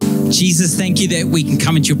Jesus, thank you that we can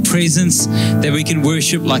come into your presence, that we can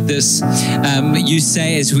worship like this. You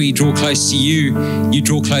say as we draw close to you, you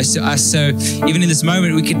draw close to us. So even in this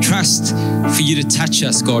moment, we can trust for you to touch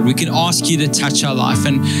us, God. We can ask you to touch our life.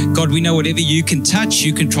 And God, we know whatever you can touch,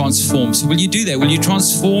 you can transform. So will you do that? Will you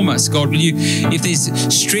transform us, God? Will you, if there's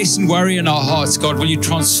stress and worry in our hearts, God, will you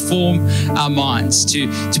transform our minds to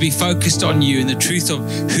be focused on you and the truth of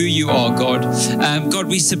who you are, God. God,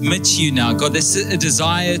 we submit to you now. God, there's a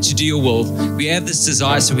desire to do your will. We have this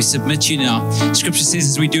desire, so we submit to you now. Scripture says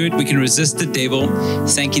as we do it, we can resist the devil.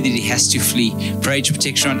 Thank you that he has to flee. Pray your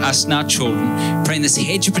protection on us and our children. Pray in this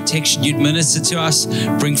hedge of protection, you'd minister to us,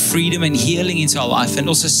 bring freedom and healing into our life, and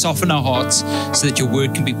also soften our hearts so that your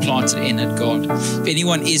word can be planted in it, God. If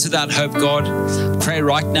anyone is without hope, God, pray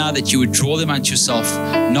right now that you would draw them unto yourself,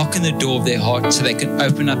 knock on the door of their heart so they can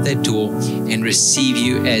open up that door and receive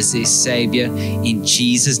you as their Savior in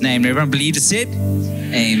Jesus' name. Everyone believed it said?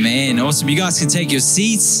 Amen. Awesome. You guys can take your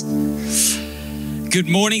seats. Good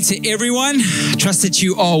morning to everyone. I trust that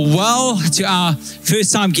you are well. To our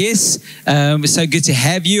first-time guests, it's so good to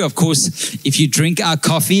have you. Of course, if you drink our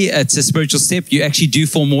coffee, it's a spiritual step. You actually do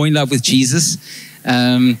fall more in love with Jesus.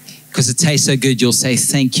 Because it tastes so good, you'll say,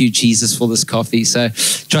 thank you, Jesus, for this coffee. So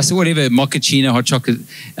trust whatever, mochaccino, hot chocolate,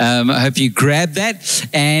 I hope you grab that.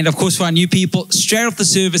 And of course, for our new people, straight off the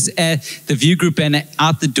service at the View Group banner,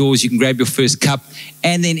 out the doors, you can grab your first cup.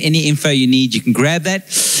 And then any info you need, you can grab that.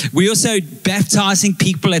 We're also baptizing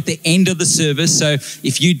people at the end of the service. So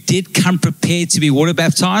if you did come prepared to be water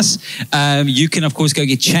baptized, you can, of course, go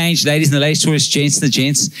get changed. Ladies in the ladies' toilets, gents in the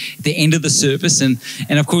gents, at the end of the service. And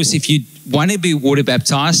of course, if you want to be water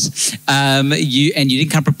baptized, you didn't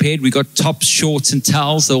come prepared, we got tops, shorts, and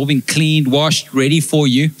towels. They've all been cleaned, washed, ready for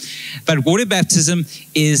you. But water baptism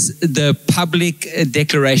is the public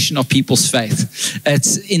declaration of people's faith.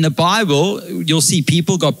 It's in the Bible, you'll see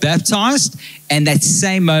people got baptized, and that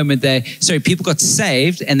same moment people got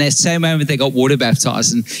saved, and that same moment they got water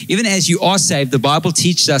baptized. And even as you are saved, the Bible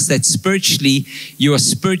teaches us that spiritually, you are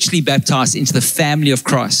spiritually baptized into the family of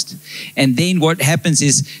Christ. And then what happens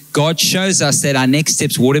is God shows us that our next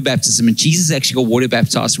step's water baptism, and Jesus actually got water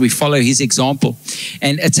baptized. We follow his example.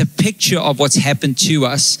 And it's a picture of what's happened to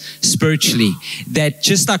us spiritually, that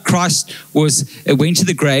just like Christ went to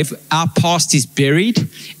the grave, our past is buried,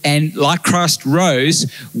 and like Christ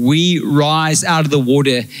rose, we rise out of the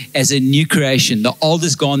water as a new creation. The old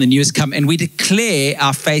is gone, the new has come, and we declare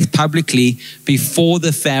our faith publicly before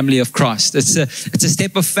the family of Christ. It's a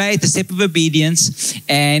step of faith, a step of obedience,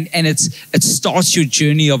 and it starts your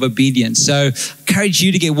journey of obedience. So I encourage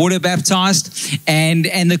you to get water baptized. And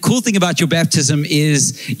the cool thing about your baptism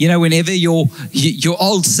is, whenever your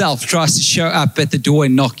old self tries to show up at the door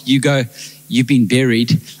and knock, you go, you've been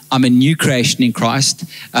buried. I'm a new creation in Christ.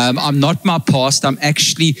 I'm not my past. I'm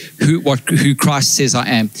actually who Christ says I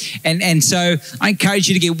am. And so I encourage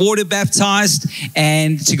you to get water baptized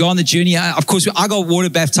and to go on the journey. Of course, I got water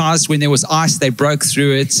baptized when there was ice. They broke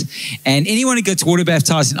through it. And anyone who gets water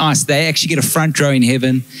baptized in ice, they actually get a front row in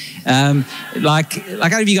heaven. Like how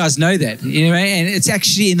many of you guys know that? And it's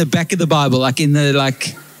actually in the back of the Bible, in the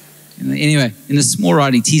small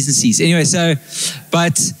writing, T's and C's.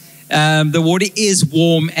 The water is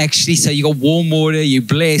warm, actually. So you got warm water, you're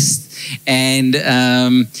blessed, and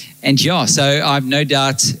so I've no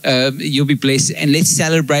doubt you'll be blessed. And let's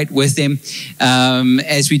celebrate with them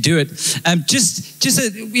as we do it.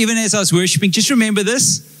 Even as I was worshiping, just remember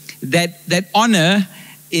this: that honor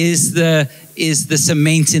is the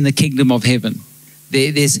cement in the kingdom of heaven.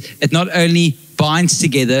 It not only binds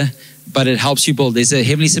together, but it helps you build. There's a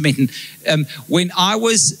heavenly cement. When I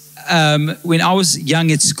was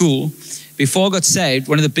young at school, before I got saved,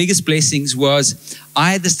 one of the biggest blessings was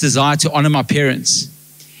I had this desire to honor my parents.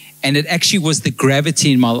 And it actually was the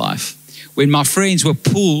gravity in my life. When my friends were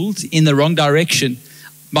pulled in the wrong direction,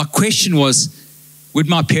 my question was, would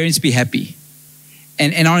my parents be happy?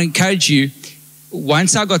 And I encourage you,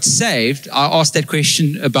 once I got saved, I asked that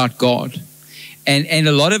question about God. And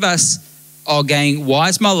a lot of us are going, why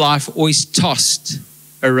is my life always tossed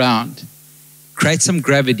around? Create some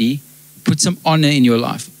gravity, put some honor in your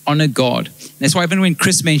life, honor God. And that's why even when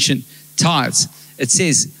Chris mentioned tithes, it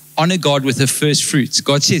says, honor God with the first fruits.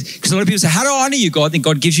 God says, because a lot of people say, how do I honor you, God? Then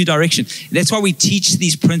God gives you direction. And that's why we teach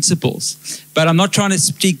these principles. But I'm not trying to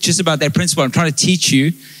speak just about that principle. I'm trying to teach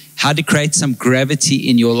you how to create some gravity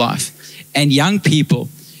in your life. And young people,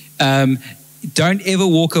 don't ever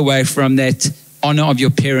walk away from that honor of your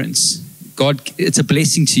parents. God, it's a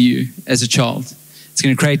blessing to you as a child. It's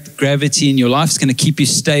going to create gravity in your life. It's going to keep you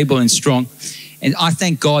stable and strong. And I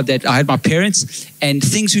thank God that I had my parents, and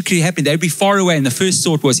things would happen. They would be far away. And the first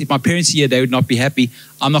thought was, if my parents are here, they would not be happy.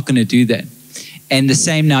 I'm not going to do that. And the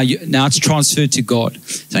same now it's transferred to God.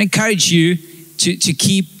 So I encourage you to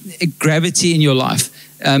keep gravity in your life.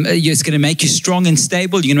 It's going to make you strong and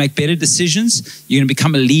stable. You're going to make better decisions. You're going to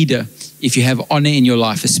become a leader if you have honor in your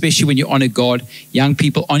life, especially when you honor God. Young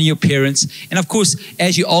people, honor your parents. And of course,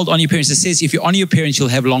 as you old, honor your parents. It says, if you honor your parents, you'll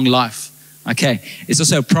have long life. Okay. It's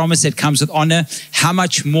also a promise that comes with honor. How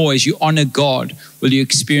much more, as you honor God, will you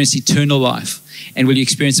experience eternal life? And will you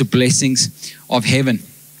experience the blessings of heaven?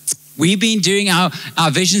 We've been doing our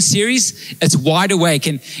vision series. It's Wide Awake.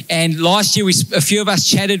 And last year, a few of us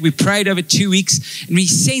chatted. We prayed over 2 weeks. And we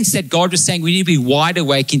sensed that God was saying we need to be wide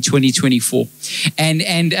awake in 2024.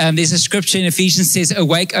 And there's a scripture in Ephesians that says,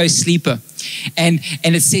 awake, O sleeper. And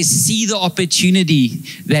it says, see the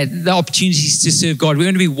opportunities to serve God. We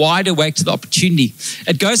want to be wide awake to the opportunity.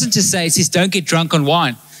 It goes on to say, it says, don't get drunk on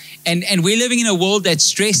wine. And we're living in a world that's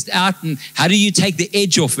stressed out, and how do you take the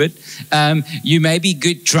edge off it? You maybe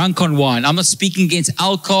get drunk on wine. I'm not speaking against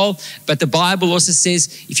alcohol, but the Bible also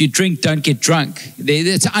says if you drink, don't get drunk.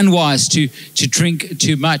 It's unwise to drink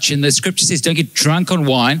too much. And the scripture says don't get drunk on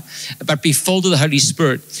wine, but be filled with the Holy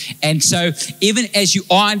Spirit. And so even as you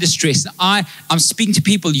are under stress, I'm speaking to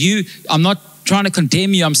people, I'm not trying to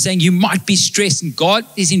condemn you. I'm saying you might be stressed, and God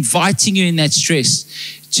is inviting you in that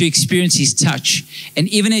stress to experience His touch. And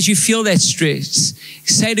even as you feel that stress,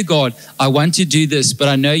 say to God, I want to do this, but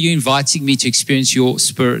I know you're inviting me to experience your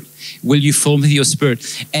Spirit. Will you fill me with your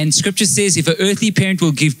Spirit? And scripture says, if an earthly parent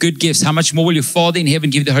will give good gifts, how much more will your Father in heaven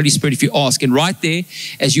give the Holy Spirit if you ask? And right there,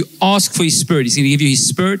 as you ask for His Spirit, He's going to give you His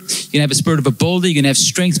Spirit. You're going to have a spirit of a builder. You're going to have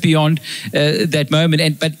strength beyond that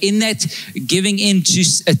moment. But in that giving into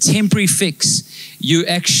a temporary fix, you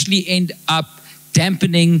actually end up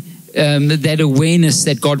dampening that awareness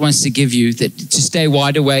that God wants to give you, that to stay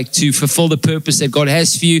wide awake, to fulfill the purpose that God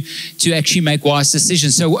has for you, to actually make wise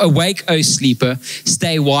decisions. So awake, O sleeper,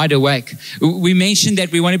 stay wide awake. We mentioned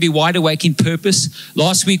that we want to be wide awake in purpose.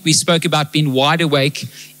 Last week we spoke about being wide awake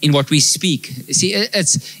in what we speak. See,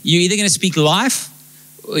 you're either going to speak life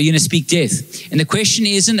or you're going to speak death. And the question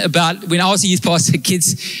isn't about, when I was a youth pastor,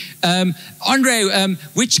 kids, Andre,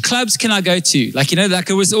 which clubs can I go to?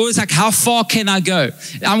 It was always like, how far can I go?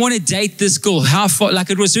 I want to date this girl. How far?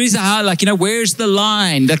 It was always where's the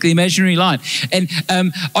line? Like the imaginary line. And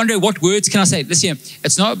Andre, what words can I say? Listen,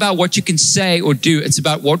 it's not about what you can say or do. It's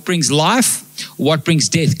about what brings life, what brings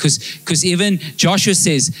death. Because even Joshua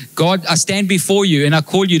says, God, I stand before you and I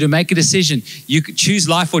call you to make a decision. You could choose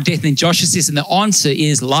life or death. And then Joshua says, and the answer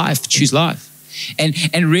is life. Choose life.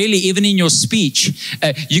 And really, even in your speech,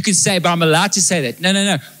 you can say, but I'm allowed to say that.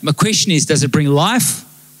 No. My question is, does it bring life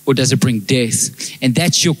or does it bring death? And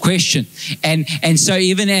that's your question. And so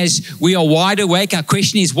even as we are wide awake, our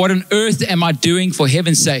question is, what on earth am I doing for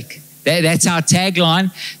heaven's sake? That's our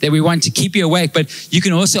tagline, that we want to keep you awake. But you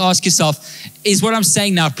can also ask yourself, is what I'm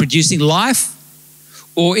saying now producing life,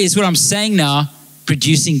 or is what I'm saying now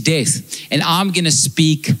producing death? And I'm going to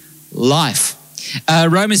speak life.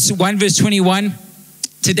 Romans 1 verse 21.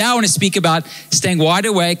 Today I want to speak about staying wide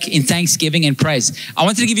awake in thanksgiving and praise. I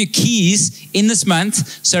wanted to give you keys in this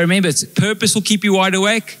month. So remember, purpose will keep you wide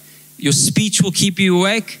awake. Your speech will keep you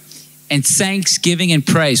awake. And thanksgiving and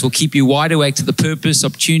praise will keep you wide awake to the purpose,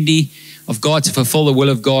 opportunity of God to fulfill the will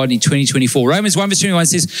of God in 2024. Romans 1 verse 21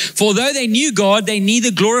 says, for although they knew God, they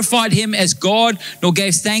neither glorified Him as God nor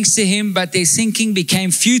gave thanks to Him, but their thinking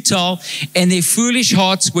became futile and their foolish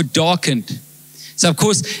hearts were darkened. So of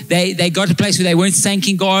course they got to a place where they weren't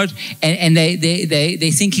thanking God, and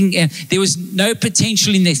they thinking, there was no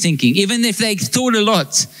potential in their thinking. Even if they thought a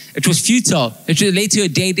lot, it was futile. It led to a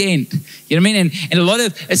dead end. You know what I mean? And a lot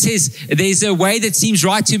of it says there's a way that seems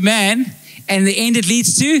right to man, and in the end it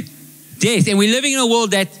leads to death. And we're living in a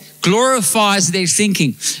world that glorifies their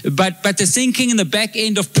thinking, but the thinking in the back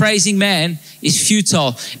end of praising man is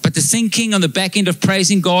futile. But the thinking on the back end of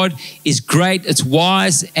praising God is great, it's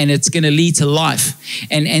wise, and it's going to lead to life.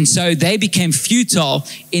 And so they became futile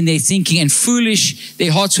in their thinking and foolish.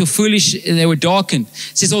 Their hearts were foolish and they were darkened.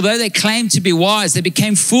 It says, although they claimed to be wise, they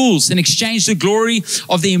became fools and exchanged the glory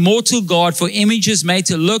of the immortal God for images made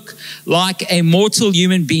to look like a mortal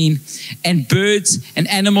human being, and birds and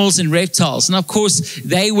animals and reptiles. And of course,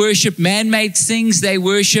 they worshiped man-made things. They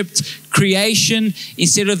worshiped creation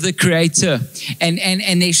instead of the Creator.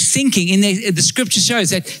 And their thinking, the scripture shows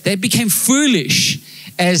that they became foolish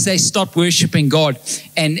as they stopped worshiping God.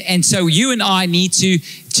 And so you and I need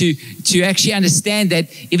to actually understand that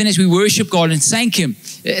even as we worship God and thank Him,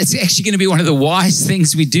 It's actually going to be one of the wise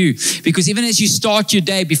things we do, because even as you start your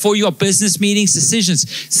day, before your business meetings, decisions,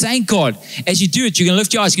 thank God. As you do it, you're going to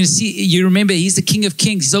lift your eyes. You're going to see, you remember, He's the King of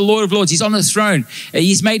Kings. He's the Lord of Lords. He's on the throne.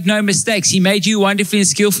 He's made no mistakes. He made you wonderfully and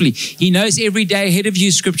skillfully. He knows every day ahead of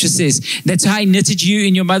you, Scripture says. That's how He knitted you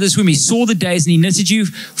in your mother's womb. He saw the days and He knitted you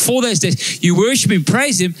for those days. You worship Him,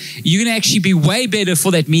 praise Him. You're going to actually be way better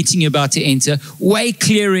for that meeting you're about to enter, way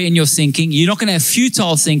clearer in your thinking. You're not going to have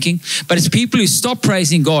futile thinking, but it's people who stop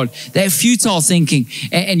praising God. They have futile thinking,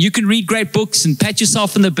 and you can read great books and pat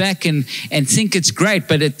yourself on the back and think it's great,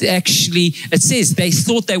 but it says they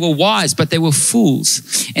thought they were wise, but they were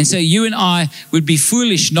fools. And so you and I would be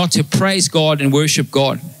foolish not to praise God and worship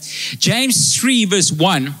God. James 3 verse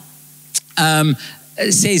 1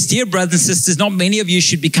 says, "Dear brothers and sisters, not many of you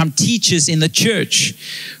should become teachers in the church,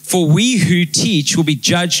 for we who teach will be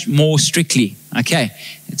judged more strictly." Okay,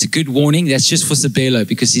 it's a good warning. That's just for Sabelo,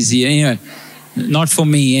 because he's here, not for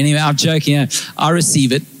me. Anyway, I'm joking. I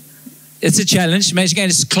receive it. It's a challenge. Imagine going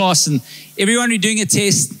to class and everyone who's doing a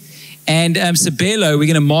test, and Sabelo, we're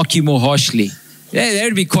going to mark you more harshly. Yeah, that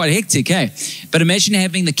would be quite hectic, hey? But imagine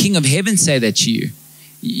having the King of Heaven say that to you.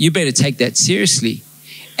 You better take that seriously.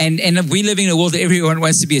 And we living in a world that everyone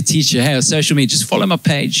wants to be a teacher. Hey, on social media, just follow my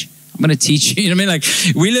page. I'm going to teach you. You know what I mean?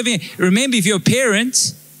 Like, we live in, remember, if you're a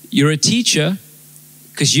parent, you're a teacher,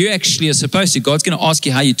 because you actually are supposed to. God's going to ask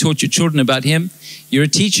you how you taught your children about Him. You're a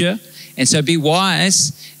teacher. And so be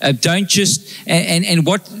wise. Don't just, and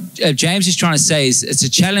what James is trying to say is it's a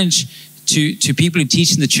challenge to people who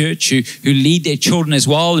teach in the church, who lead their children as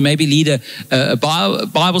well, and maybe lead a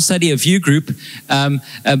Bible study, a view group,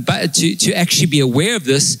 but to actually be aware of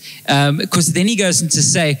this, because then he goes on to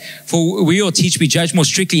say, "For we all teach, be judged more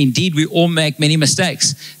strictly. Indeed, we all make many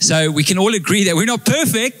mistakes." So we can all agree that we're not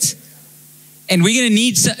perfect, and we're going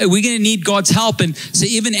to need God's help. And so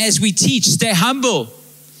even as we teach, stay humble,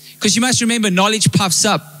 because you must remember, knowledge puffs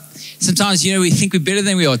up. Sometimes, we think we're better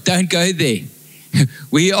than we are. Don't go there.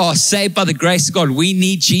 We are saved by the grace of God. We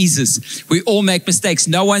need Jesus. We all make mistakes.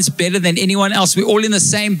 No one's better than anyone else. We're all in the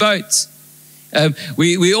same boat.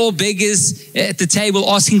 We're all beggars at the table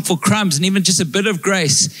asking for crumbs, and even just a bit of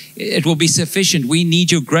grace, it will be sufficient. We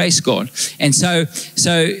need your grace, God. And so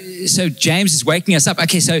James is waking us up.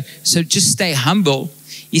 Okay, so just stay humble.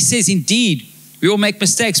 He says, indeed, we all make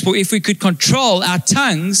mistakes, for if we could control our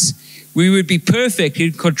tongues, we would be perfect. We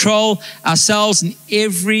would control ourselves in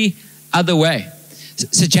every other way.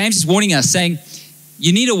 So James is warning us, saying,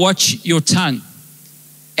 you need to watch your tongue.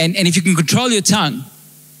 And if you can control your tongue,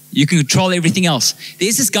 you can control everything else.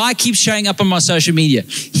 There's this guy keeps showing up on my social media.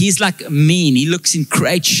 He's like mean. He looks in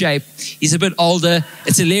great shape. He's a bit older.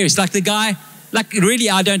 It's hilarious. Like the guy, really,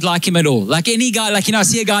 I don't like him at all. Like any guy, I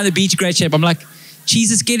see a guy on the beach, great shape. I'm like,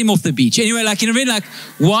 Jesus, get him off the beach. Anyway,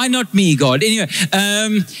 why not me, God? Anyway,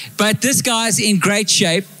 but this guy's in great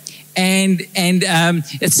shape. And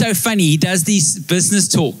it's so funny. He does these business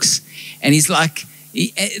talks, and he's like,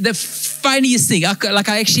 the funniest thing. I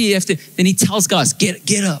actually have to. Then he tells guys,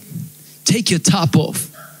 get up, take your top off,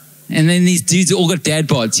 and then these dudes all got dad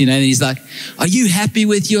bods, And he's like, are you happy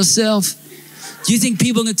with yourself? Do you think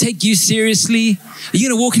people are going to take you seriously? Are you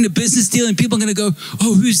going to walk into a business deal and people are going to go,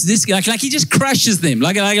 oh, who's this guy? Like he just crushes them.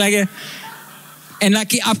 Of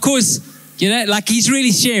course. He's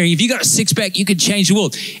really sharing. If you got a six-pack, you could change the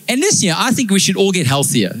world. And this year, I think we should all get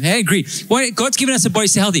healthier. I agree. God's given us a body to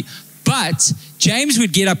stay healthy. But James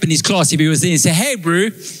would get up in his class if he was there and say, hey, bro,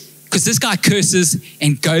 because this guy curses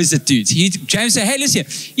and goes at dudes. James say, hey, listen,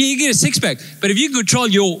 you get a six-pack. But if you can control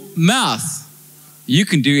your mouth, you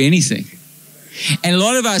can do anything. And a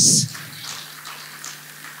lot of us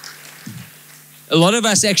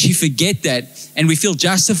actually forget that, and we feel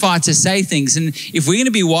justified to say things. And if we're going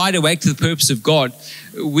to be wide awake to the purpose of God,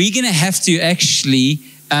 we're going to have to actually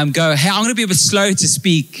go, hey, I'm going to be a bit slow to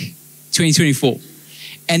speak 2024.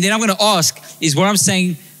 And then I'm going to ask, is what I'm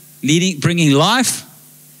saying bringing life,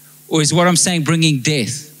 or is what I'm saying bringing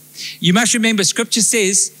death? You must remember, Scripture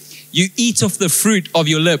says you eat off the fruit of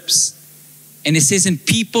your lips. And it says, and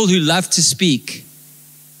people who love to speak,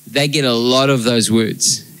 they get a lot of those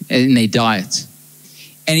words in their diet.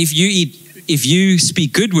 And if you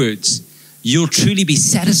speak good words, you'll truly be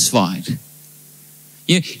satisfied.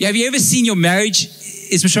 Have you ever seen your marriage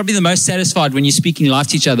is probably the most satisfied when you're speaking life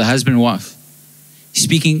to each other, husband and wife? You're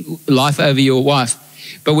speaking life over your wife.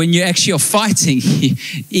 But when you actually are fighting,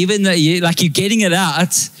 even though you're getting it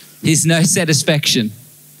out, there's no satisfaction.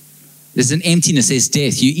 There's an emptiness, there's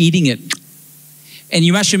death. You're eating it. And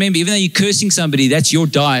you must remember, even though you're cursing somebody, that's your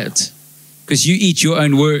diet, because you eat your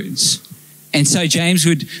own words. And so James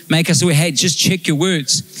would make us aware, hey, just check your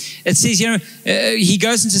words. It says, he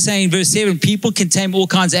goes into saying in verse 7, people can tame all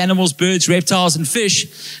kinds of animals, birds, reptiles, and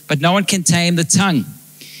fish, but no one can tame the tongue.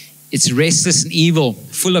 It's restless and evil,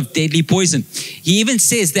 full of deadly poison. He even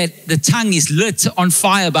says that the tongue is lit on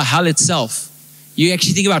fire by hell itself. You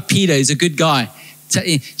actually think about Peter, he's a good guy.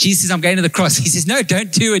 Jesus says, I'm going to the cross. He says, no,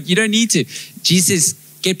 don't do it. You don't need to. Jesus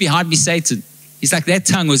says, get behind me, Satan. He's like, that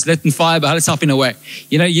tongue was lit on fire by hell itself in a way.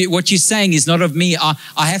 What you're saying is not of me. I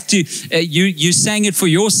have to, you're saying it for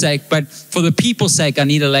your sake, but for the people's sake, I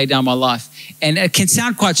need to lay down my life. And it can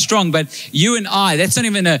sound quite strong, but you and I, that's not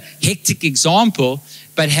even a hectic example,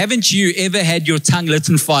 but haven't you ever had your tongue lit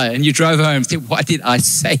on fire and you drove home and said, why did I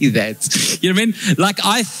say that? You know what I mean? Like,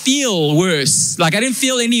 I feel worse. Like, I didn't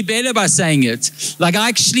feel any better by saying it. Like, I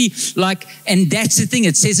actually, and that's the thing.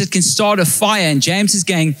 It says it can start a fire. And James is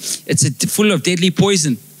going, it's full of deadly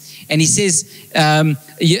poison. And he says,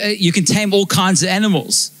 you can tame all kinds of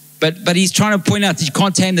animals. But he's trying to point out that you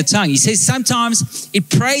can't tame the tongue. He says sometimes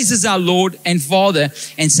it praises our Lord and Father,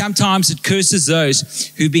 and sometimes it curses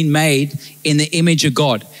those who've been made in the image of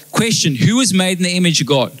God. Question, who was made in the image of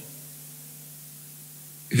God?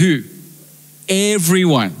 Who?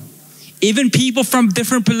 Everyone. Even people from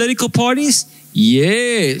different political parties?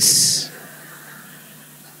 Yes.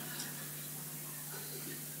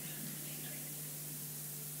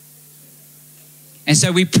 And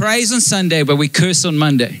so we praise on Sunday, but we curse on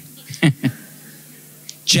Monday.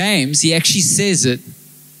 James, he actually says it.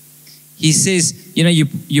 He says,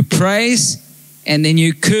 you praise and then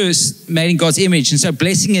you curse, made in God's image. And so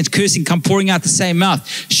blessing and cursing come pouring out the same mouth.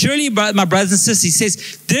 Surely, my brothers and sisters, he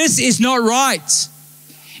says, this is not right.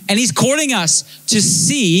 And he's calling us to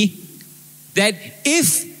see that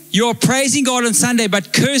if you're praising God on Sunday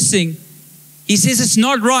but cursing, he says it's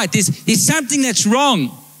not right. There's something that's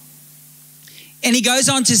wrong. And he goes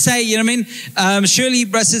on to say, surely,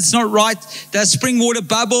 brothers, it's not right. Does spring water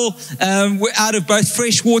bubble out of both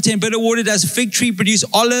fresh water and bitter water? Does a fig tree produce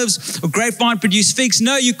olives or grapevine produce figs?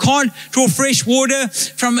 No, you can't draw fresh water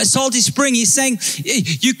from a salty spring. He's saying,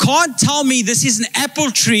 you can't tell me this is an apple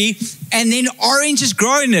tree and then oranges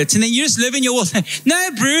grow in it. And then you just live in your world. No,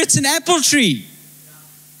 bro, it's an apple tree.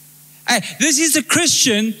 This is a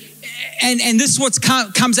Christian. And this is what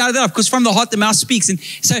comes out of that, because from the heart the mouth speaks. And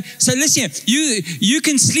so listen, you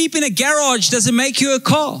can sleep in a garage. Does it make you a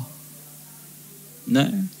car?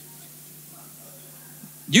 No.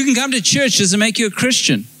 You can come to church. Does it make you a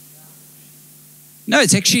Christian? No,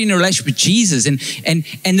 it's actually in a relationship with Jesus. And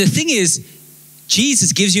the thing is,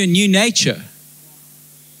 Jesus gives you a new nature.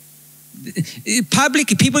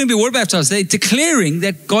 Publicly, people can be water baptized. They're declaring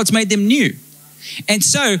that God's made them new. And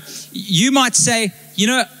so you might say,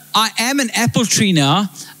 I am an apple tree now.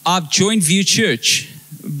 I've joined View Church,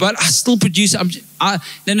 but I still produce. No.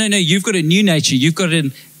 You've got a new nature. You've got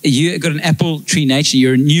an apple tree nature.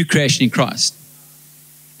 You're a new creation in Christ.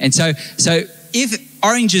 And so if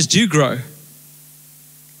oranges do grow,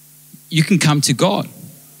 you can come to God.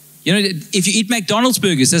 If you eat McDonald's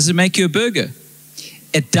burgers, does it make you a burger?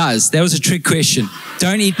 It does. That was a trick question.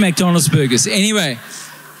 Don't eat McDonald's burgers. Anyway,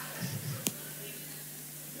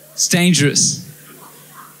 it's dangerous.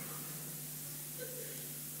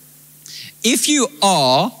 If you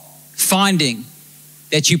are finding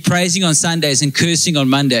that you're praising on Sundays and cursing on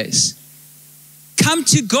Mondays, come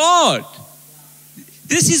to God.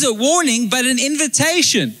 This is a warning, but an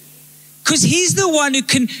invitation. Because He's the one who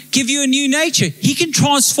can give you a new nature. He can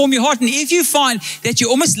transform your heart. And if you find that you're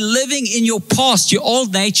almost living in your past, your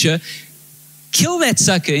old nature, kill that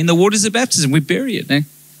sucker in the waters of baptism. We bury it. Eh?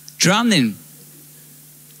 Drown them.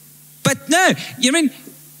 But no,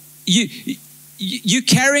 you're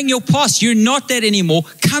carrying your past. You're not that anymore.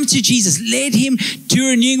 Come to Jesus. Let Him do a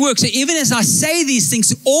renewing work. So even as I say these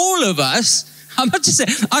things, all of us, I'm not just saying,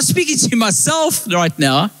 I'm speaking to myself right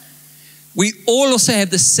now. We all also have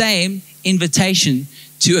the same invitation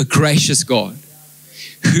to a gracious God.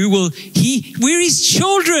 We're His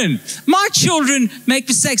children. My children make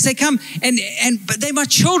mistakes. They come but they're my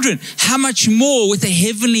children. How much more with the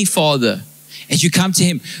Heavenly Father? As you come to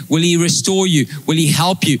Him, will He restore you? Will He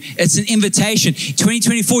help you? It's an invitation.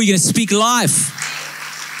 2024, you're going to speak life.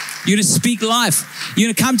 You're going to speak life. You're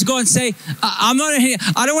going to come to God and say, I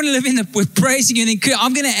don't want to live with praising you. And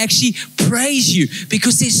I'm going to actually praise you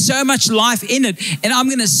because there's so much life in it. And I'm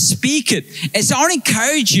going to speak it. And so I want to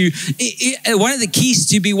encourage you. One of the keys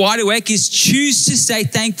to be wide awake is choose to stay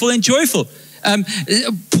thankful and joyful.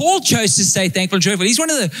 Paul chose to stay thankful and joyful. He's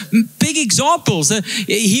one of the big examples.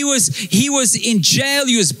 He was in jail.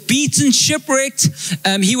 He was beaten, shipwrecked.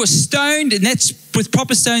 He was stoned, and that's with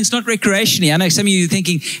proper stones, not recreationally. I know some of you are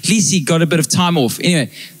thinking, at least he got a bit of time off.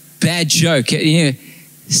 Anyway, bad joke.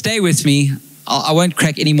 Stay with me. I won't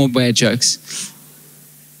crack any more bad jokes.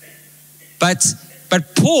 But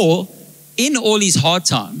Paul, in all his hard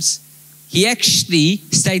times, he actually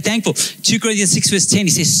stayed thankful. 2 Corinthians 6 verse 10, he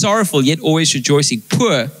says, sorrowful, yet always rejoicing.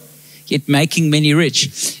 Poor, yet making many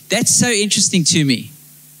rich. That's so interesting to me,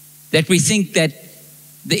 that we think that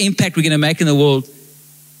the impact we're going to make in the world,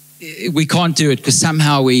 we can't do it because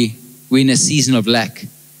somehow we're in a season of lack.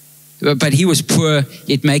 But he was poor,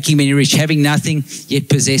 yet making many rich, having nothing, yet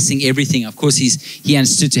possessing everything. Of course, he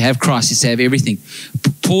understood to have Christ is to have everything.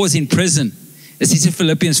 Paul was in prison. This is in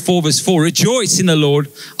Philippians 4 verse 4. Rejoice in the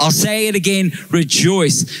Lord. I'll say it again.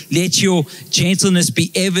 Rejoice. Let your gentleness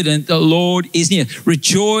be evident. The Lord is near.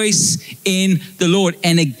 Rejoice in the Lord.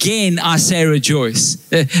 And again, I say rejoice.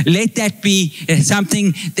 Let that be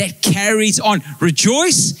something that carries on.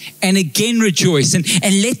 Rejoice and again rejoice. And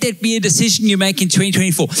let that be a decision you make in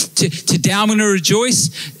 2024. Today I'm going to rejoice.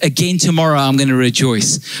 Again tomorrow I'm going to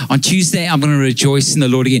rejoice. On Tuesday I'm going to rejoice in the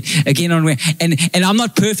Lord again. Again on and I'm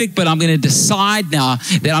not perfect, but I'm going to decide now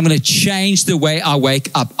that I'm going to change the way I wake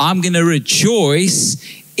up. I'm going to rejoice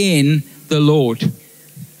in the Lord.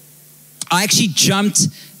 I actually jumped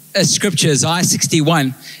a scripture, Isaiah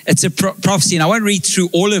 61. It's a prophecy, and I won't read through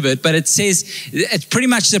all of it, but it says, it's pretty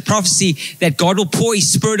much the prophecy that God will pour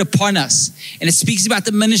his spirit upon us. And it speaks about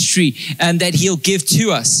the ministry that he'll give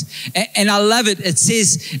to us. And I love it. It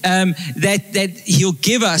says that he'll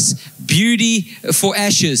give us beauty for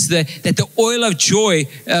ashes, that the oil of joy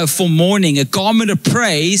for mourning, a garment of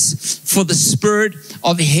praise for the spirit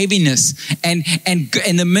of heaviness. And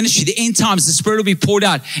the ministry, the end times, the spirit will be poured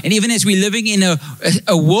out. And even as we're living in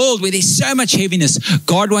a world where there's so much heaviness,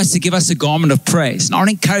 God wants to give us a garment of praise. And I want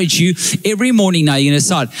to encourage you, every morning now, you're going to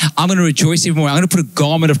decide, I'm going to rejoice every morning. I'm going to put a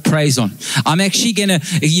garment of praise on. I'm actually going to,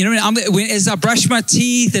 as I brush my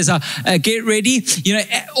teeth, as I get ready,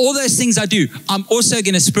 all those things I do, I'm also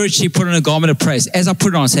going to spiritually put on a garment of praise. As I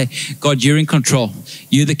put it on, I say, God, you're in control.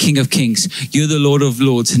 You're the King of Kings. You're the Lord of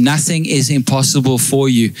Lords. Nothing is impossible for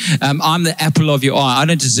you. I'm the apple of your eye. I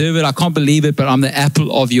don't deserve it. I can't believe it, but I'm the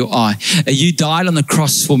apple of your eye. You died on the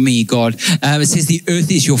cross for me, God. It says the earth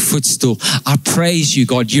is your footstool. I praise you,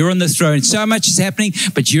 God. You're on the throne. So much is happening,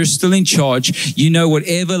 but you're still in charge. You know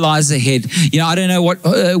whatever lies ahead. I don't know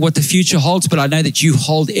what the future holds, but I know that you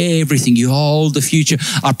hold everything. You hold the future.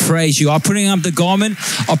 I praise you. I'm putting up the garment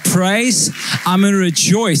of praise. I'm going to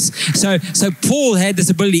rejoice. So Paul had this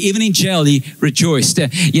ability. Even in jail, he rejoiced.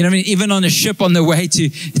 Even on a ship on the way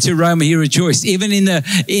to Rome, he rejoiced. Even in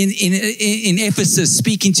Ephesus,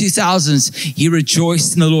 speaking 2000s, he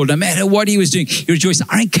rejoiced in the Lord. No matter what he was doing, he rejoiced.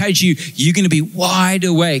 I encourage you, you're going to be wide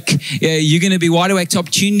awake. You're going to be wide awake to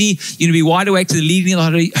opportunity. You're going to be wide awake to the leading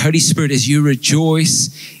of the Holy Spirit as you rejoice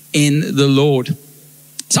in the Lord.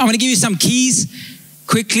 So I'm going to give you some keys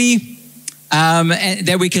quickly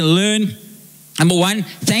that we can learn. Number one,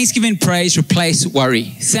 thanksgiving, praise, replace worry.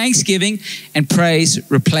 Thanksgiving and praise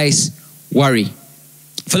replace worry.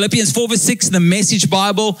 Philippians 4 verse 6, the Message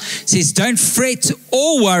Bible says, don't fret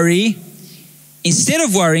or worry. Instead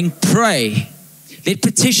of worrying, pray. Let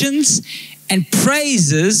petitions and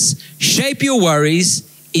praises shape your worries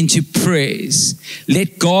into prayers.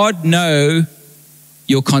 Let God know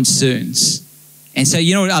your concerns. And so,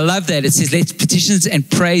 I love that. It says, let petitions and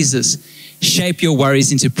praises shape your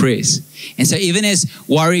worries into prayers. And so even as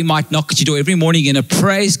worry might knock at your door, every morning you're going to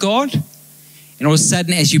praise God. And all of a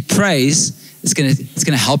sudden, as you praise, it's going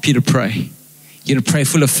to help you to pray. You're going to pray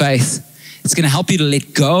full of faith. It's going to help you to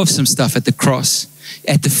let go of some stuff at the cross,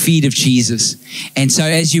 at the feet of Jesus. And so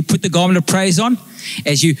as you put the garment of praise on,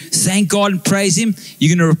 as you thank God and praise him,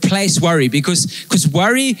 you're going to replace worry, because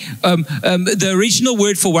worry, the original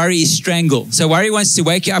word for worry is strangle. So worry wants to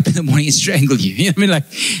wake you up in the morning and strangle you. You know what I mean? Like,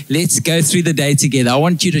 let's go through the day together. I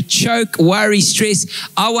want you to choke, worry, stress.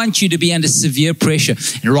 I want you to be under severe pressure.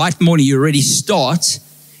 And right morning, you already start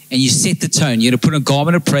and you set the tone. You're going to put a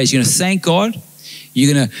garment of praise. You're going to thank God.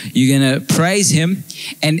 You're gonna praise him,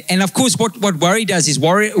 and of course, what worry does is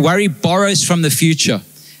worry borrows from the future.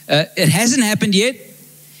 It hasn't happened yet,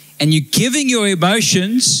 and you're giving your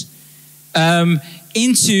emotions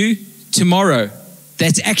into tomorrow.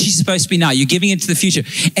 That's actually supposed to be now. You're giving it to the future,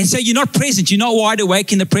 and so you're not present. You're not wide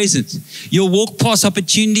awake in the present. You'll walk past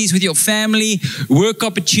opportunities with your family, work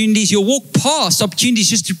opportunities. You'll walk past opportunities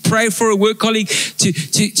just to pray for a work colleague,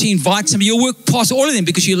 to invite somebody. You'll work past all of them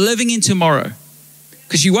because you're living in tomorrow.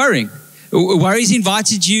 Because you're worrying. Worry's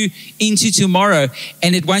invited you into tomorrow,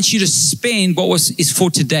 and it wants you to spend what is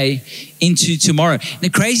for today into tomorrow. And the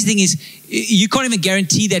crazy thing is, you can't even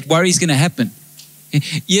guarantee that worry is going to happen.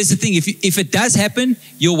 Here's the thing: if it does happen,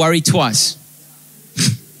 you'll worry twice.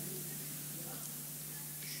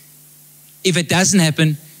 If it doesn't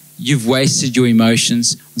happen, you've wasted your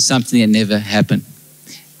emotions on something that never happened.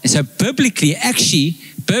 And so biblically,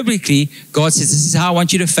 God says, this is how I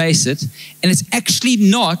want you to face it. And it's actually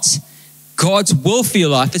not God's will for your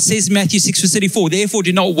life. It says in Matthew 6 verse 34, therefore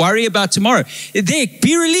do not worry about tomorrow. There,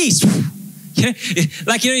 be released.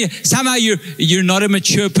 Somehow you're not a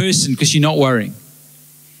mature person because you're not worrying.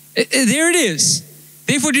 There it is.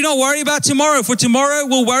 Therefore do not worry about tomorrow, for tomorrow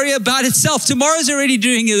will worry about itself. Tomorrow's already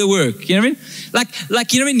doing the work. You know what I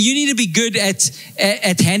mean? You need to be good at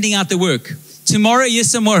handing out the work. Tomorrow, here's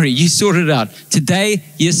some worry. You sort it out. Today,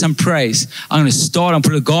 here's some praise. I'm going to start and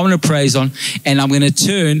put a garment of praise on, and I'm going to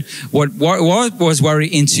turn what was worry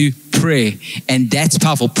into prayer. And that's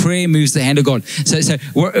powerful. Prayer moves the hand of God. So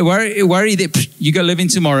worry that you go living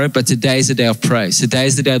tomorrow, but today is the day of praise. Today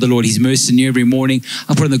is the day of the Lord. His mercy new every morning.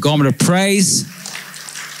 I'm putting the garment of praise.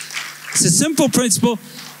 It's a simple principle.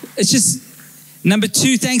 It's just, number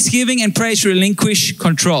 2, thanksgiving and praise relinquish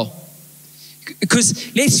control.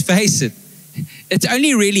 Because let's face it, it's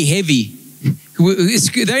only really heavy.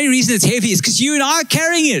 The only reason it's heavy is because you and I are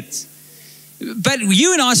carrying it. But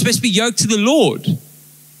you and I are supposed to be yoked to the Lord.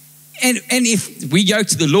 And if we yoke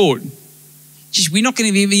to the Lord, we're not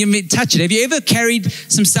going to even touch it. Have you ever carried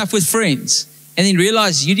some stuff with friends and then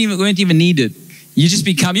realized you weren't even needed? You just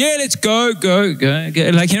become, let's go. And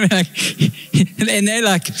they're like,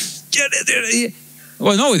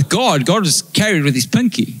 well, not with God. God was carried with his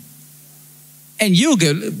pinky. And you'll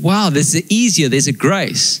go, wow, this is easier. There's a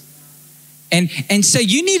grace. And so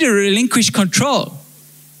you need to relinquish control.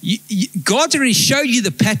 God's already showed you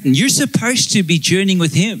the pattern. You're supposed to be journeying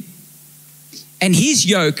with him. And his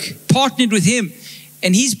yoke, partnered with him.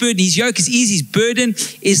 And his burden, his yoke is easy. His burden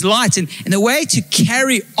is light. And the way to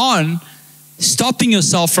carry on, stopping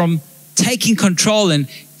yourself from taking control and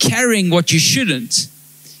carrying what you shouldn't,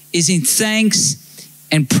 is in thanks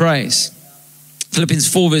and praise.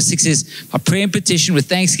 Philippians 4 verse 6 says, by prayer and petition with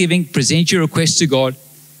thanksgiving, present your request to God.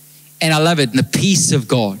 And I love it. And the peace of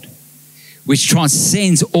God, which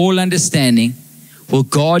transcends all understanding, will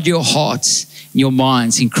guard your hearts and your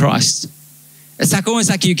minds in Christ. It's almost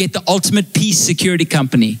like you get the ultimate peace security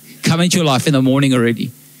company coming into your life in the morning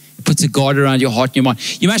already. It puts a guard around your heart and your mind.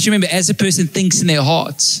 You must remember, as a person thinks in their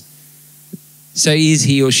hearts, so is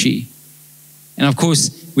he or she. And of course,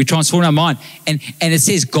 we transform our mind. And it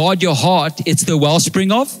says, guard your heart. It's the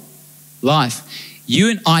wellspring of life. You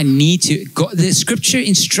and I need to, the scripture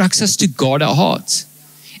instructs us to guard our hearts.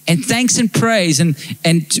 And thanks and praise, and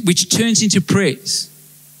which turns into praise.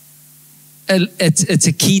 It's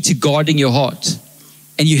a key to guarding your heart.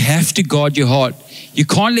 And you have to guard your heart. You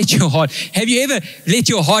can't let your heart, have you ever let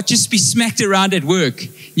your heart just be smacked around at work?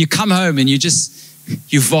 You come home and you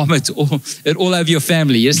vomit all over your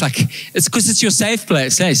family. It's because it's your safe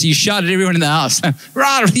place. So you shout at everyone in the house.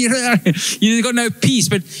 You've got no peace,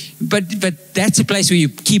 but that's a place where you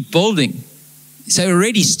keep building. So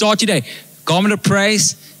already start your day. Garment of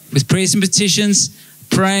praise with prayers and petitions,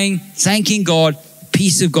 praying, thanking God.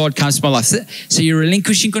 Peace of God comes to my life. So you're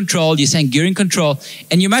relinquishing control. You're saying you're in control.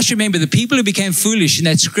 And you must remember, the people who became foolish in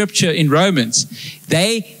that scripture in Romans,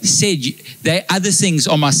 they said, other things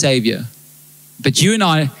are my savior. But you and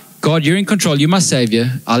I, God, you're in control. You're my savior.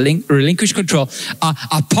 I relinquish control.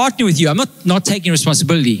 I partner with you. I'm not taking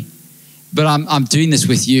responsibility, but I'm doing this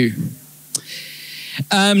with you.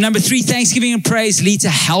 Number 3, thanksgiving and praise lead to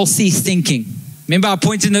healthy thinking. Remember I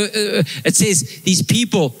pointed, it says these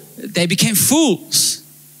people, they became fools.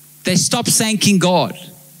 They stopped thanking God.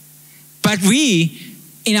 But we,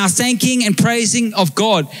 in our thanking and praising of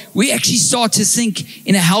God, we actually start to think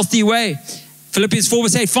in a healthy way. Philippians 4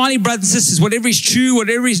 verse 8, finally, brothers and sisters, whatever is true,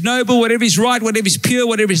 whatever is noble, whatever is right, whatever is pure,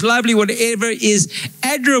 whatever is lovely, whatever is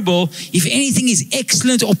admirable, if anything is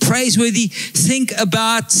excellent or praiseworthy, think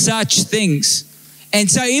about such things.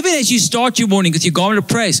 And so even as you start your morning with your garment of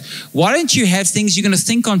praise, why don't you have things you're going to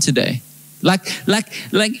think on today? Like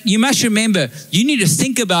you must remember, you need to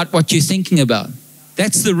think about what you're thinking about.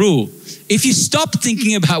 That's the rule. If you stop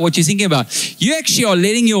thinking about what you're thinking about, you actually are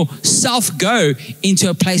letting yourself go into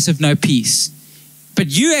a place of no peace. But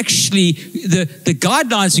you actually, the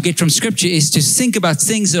guidelines you get from scripture is to think about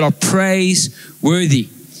things that are praiseworthy.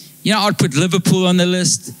 You know, I'd put Liverpool on the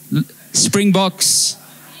list, Springboks,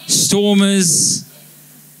 Stormers.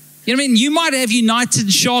 You know what I mean? You might have United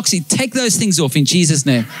and Sharks. Take those things off in Jesus'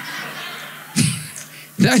 name.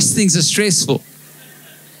 Those things are stressful.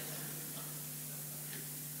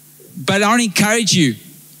 But I want to encourage you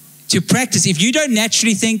to practice. If you don't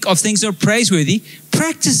naturally think of things that are praiseworthy,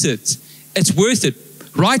 practice it. It's worth it.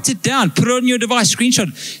 Write it down. Put it on your device.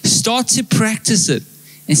 Screenshot. Start to practice it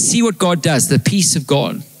and see what God does. The peace of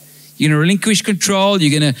God. You're going to relinquish control.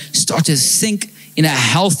 You're going to start to think in a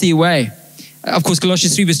healthy way. Of course,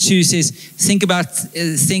 Colossians 3 verse 2 says, think about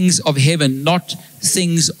things of heaven, not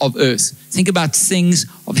things of earth. Think about things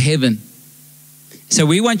of heaven. So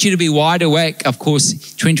we want you to be wide awake, of course,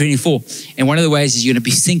 2024. And one of the ways is you're going to be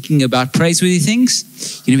thinking about praiseworthy things.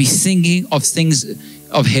 You're going to be thinking of things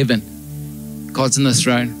of heaven. God's on the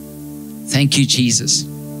throne. Thank you, Jesus.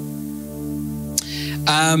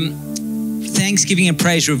 Thanksgiving and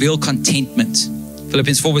praise reveal contentment.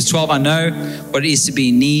 Philippians 4 verse 12, I know what it is to be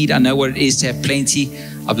in need. I know what it is to have plenty.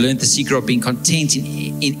 I've learned the secret of being content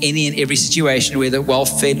in any and every situation, whether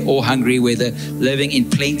well-fed or hungry, whether living in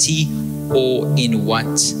plenty or in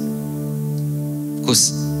want. Of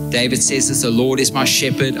course, David says this, the Lord is my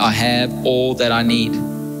shepherd. I have all that I need.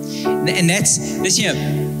 And that's this,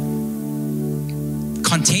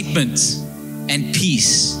 contentment and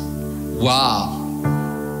peace. Wow.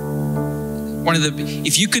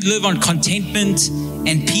 If you could live on Contentment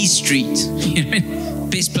and Peace Street,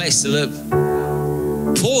 best place to live.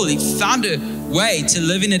 Paul, he found a way to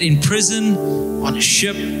live in it in prison, on a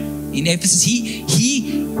ship, in Ephesus.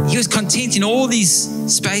 He was content in all these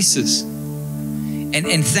spaces.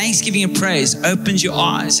 And thanksgiving and praise opens your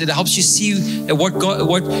eyes. It helps you see that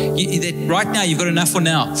that right now you've got enough for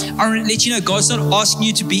now. I want to let you know, God's not asking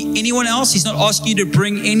you to be anyone else. He's not asking you to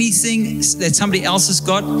bring anything that somebody else has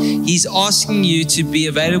got. He's asking you to be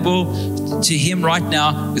available to Him right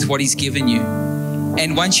now with what He's given you.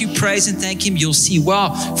 And once you praise and thank Him, you'll see,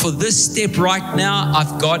 wow, for this step right now,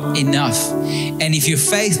 I've got enough. And if you're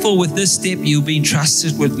faithful with this step, you'll be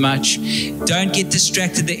entrusted with much. Don't get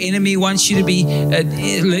distracted. The enemy wants you to be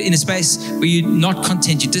in a space where you're not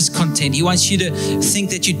content, you're discontent. He wants you to think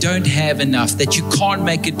that you don't have enough, that you can't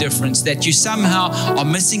make a difference, that you somehow are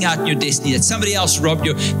missing out on your destiny, that somebody else robbed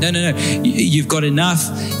you. No. You've got enough.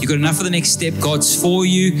 You've got enough for the next step. God's for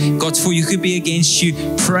you. God's for you. Could be against you.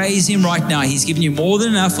 Praise Him right now. He's given you more than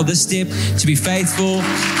enough for this step to be faithful,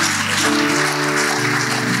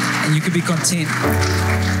 and you can be content.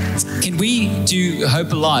 Can we do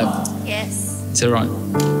Hope Alive? Yes. Is that right?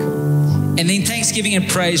 Cool. And then thanksgiving and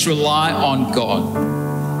praise rely on God.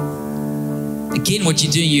 Again, what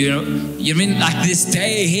you're doing, you're in like this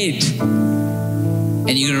day ahead,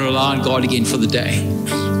 and you're going to rely on God again for the day.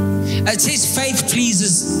 It says faith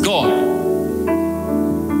pleases God.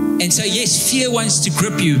 And so, yes, fear wants to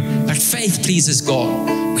grip you, but faith pleases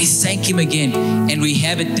God. We thank Him again, and we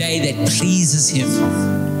have a day that pleases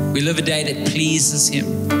Him. We live a day that pleases Him.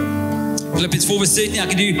 Philippians 4 verse 13, I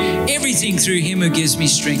can do everything through Him who gives me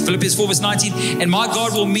strength. Philippians 4 verse 19, and my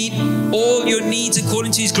God will meet all your needs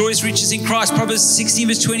according to His glorious riches in Christ. Proverbs 16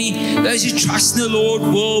 verse 20, those who trust in the Lord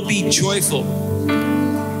will be joyful.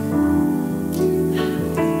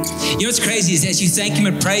 You know what's crazy is as you thank Him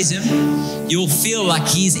and praise Him, you'll feel like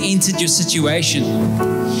He's entered your situation.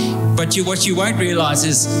 But what you won't realize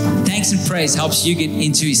is thanks and praise helps you get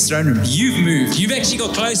into His throne room. You've moved. You've actually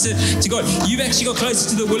got closer to God. You've actually got closer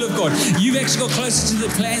to the will of God. You've actually got closer to the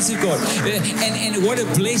plans of God. And what a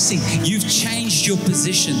blessing. You've changed your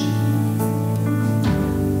position.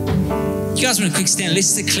 You guys want a quick stand?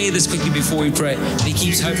 Let's declare this quickly before we pray. And He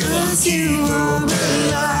keeps hope alive. You are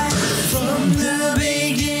alive from the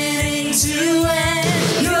beginning to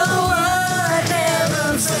end. Your word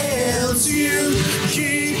never fails. You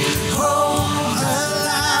keep home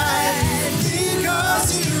alive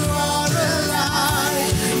because you are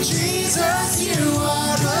alive. Jesus, you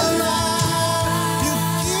are alive. You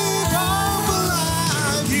keep home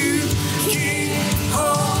alive. You keep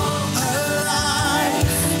home alive.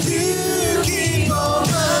 You keep home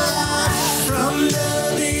alive from the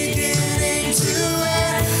beginning to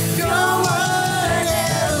end. Your word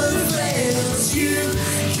never fails. You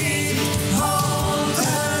keep home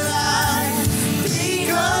alive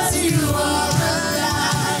because you are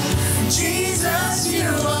alive. Jesus, you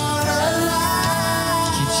are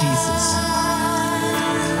alive. Thank you, Jesus.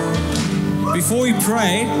 Before we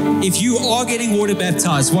pray, if you are getting water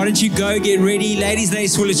baptized, why don't you go get ready? Ladies,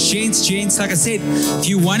 well, it's gents. Like I said, if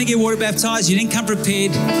you want to get water baptized, you didn't come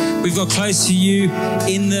prepared, we've got close to you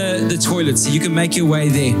in the toilet, so you can make your way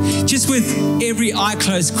there. Just with every eye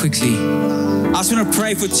closed quickly, I just want to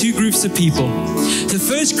pray for two groups of people. The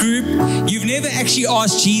first group, you've never actually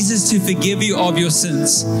asked Jesus to forgive you of your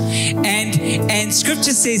sins. And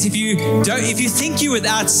scripture says if you think you're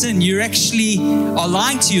without sin, you actually are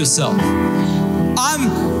lying to yourself.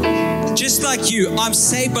 I'm just like you, I'm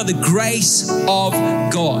saved by the grace of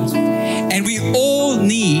God. And we all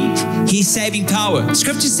need His saving power.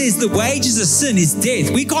 Scripture says the wages of sin is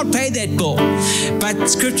death. We can't pay that bill. But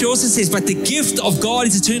Scripture also says, but the gift of God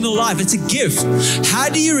is eternal life. It's a gift. How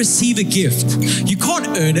do you receive a gift? You can't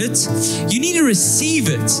earn it. You need to receive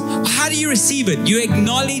it. How do you receive it? You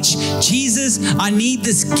acknowledge, Jesus, I need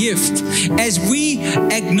this gift. As we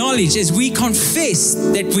acknowledge, as we confess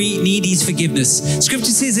that we need His forgiveness. Scripture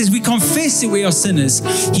says, as we confess that we are sinners,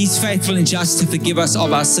 He's faithful and just to forgive us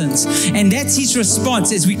of our sins. And that's His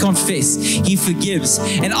response as we confess. He forgives.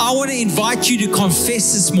 And I want to invite you to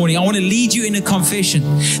confess this morning. I want to lead you in a confession.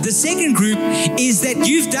 The second group is that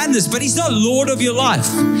you've done this, but He's not Lord of your life.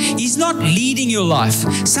 He's not leading your life.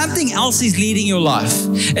 Something else is leading your life.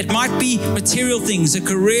 It might be material things, a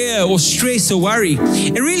career or stress or worry.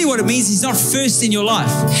 And really what it means, He's not first in your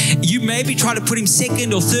life. You maybe try to put Him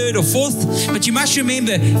second or third or fourth, but you must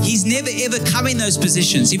remember, He's never ever come in those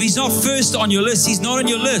positions. If He's not first on your list, He's not on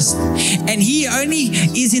your list. And He only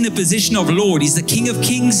is in the position of Lord. He's the King of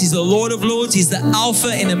Kings. He's the Lord of Lords. He's the Alpha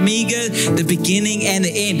and Omega, the beginning and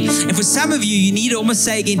the end. And for some of you, you need to almost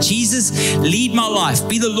say again, Jesus, lead my life.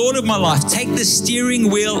 Be the Lord of my life. Take the steering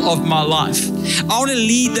wheel of my life. I want to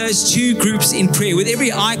lead those two groups in prayer with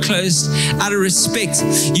every eye closed out of respect.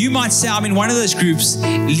 You might say, I'm in one of those groups.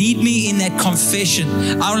 Lead me in that confession.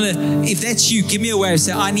 I want to, if that's you, give me a wave.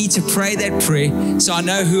 Say, I need to pray that prayer so I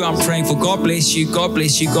know who I'm praying for. God bless you. God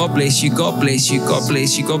bless you. God bless you. God bless you. God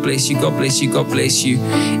bless you. God bless you. God bless you. God bless you.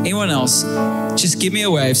 Anyone else? Just give me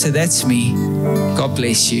a wave. Say, that's me. God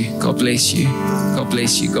bless you. God bless you. God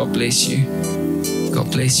bless you. God bless you. God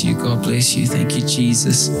bless you. God bless you. Thank you,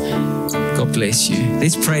 Jesus. God bless you.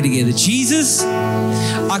 Let's pray together. Jesus,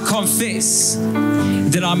 I confess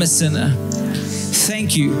that I'm a sinner.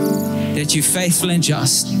 Thank you that you're faithful and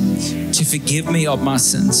just to forgive me of my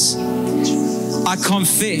sins. I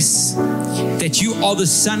confess that you are the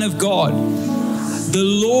Son of God, the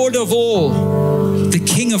Lord of all, the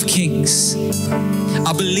King of Kings.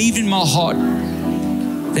 I believe in my heart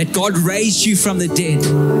that God raised you from the dead.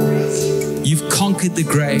 You've conquered the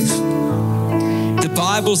grave. The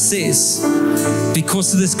Bible says,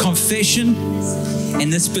 because of this confession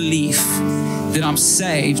and this belief, that I'm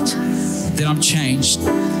saved, that I'm changed,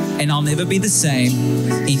 and I'll never be the same.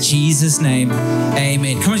 In Jesus' name,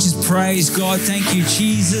 amen. Come on, just praise God. Thank you,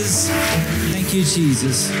 Jesus. Thank you,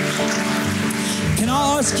 Jesus. Can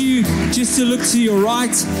I ask you just to look to your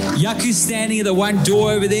right? Yaku's standing at the one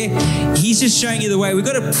door over there. He's just showing you the way. We've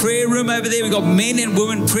got a prayer room over there. We've got men and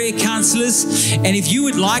women prayer counselors. And if you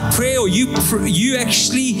would like prayer, or you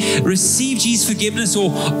actually receive Jesus' forgiveness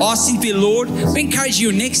or ask Him to be Lord, we encourage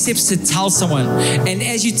your next steps to tell someone. And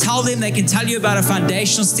as you tell them, they can tell you about a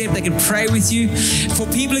foundational step. They can pray with you. For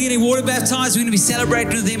people who are getting water baptized, we're going to be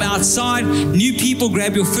celebrating with them outside. New people,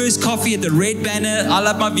 grab your first coffee at the red banner. I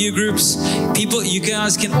love my view groups. People, you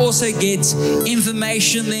guys can also get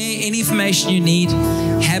information there, any information you need.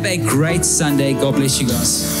 Have a great Sunday. God bless you guys.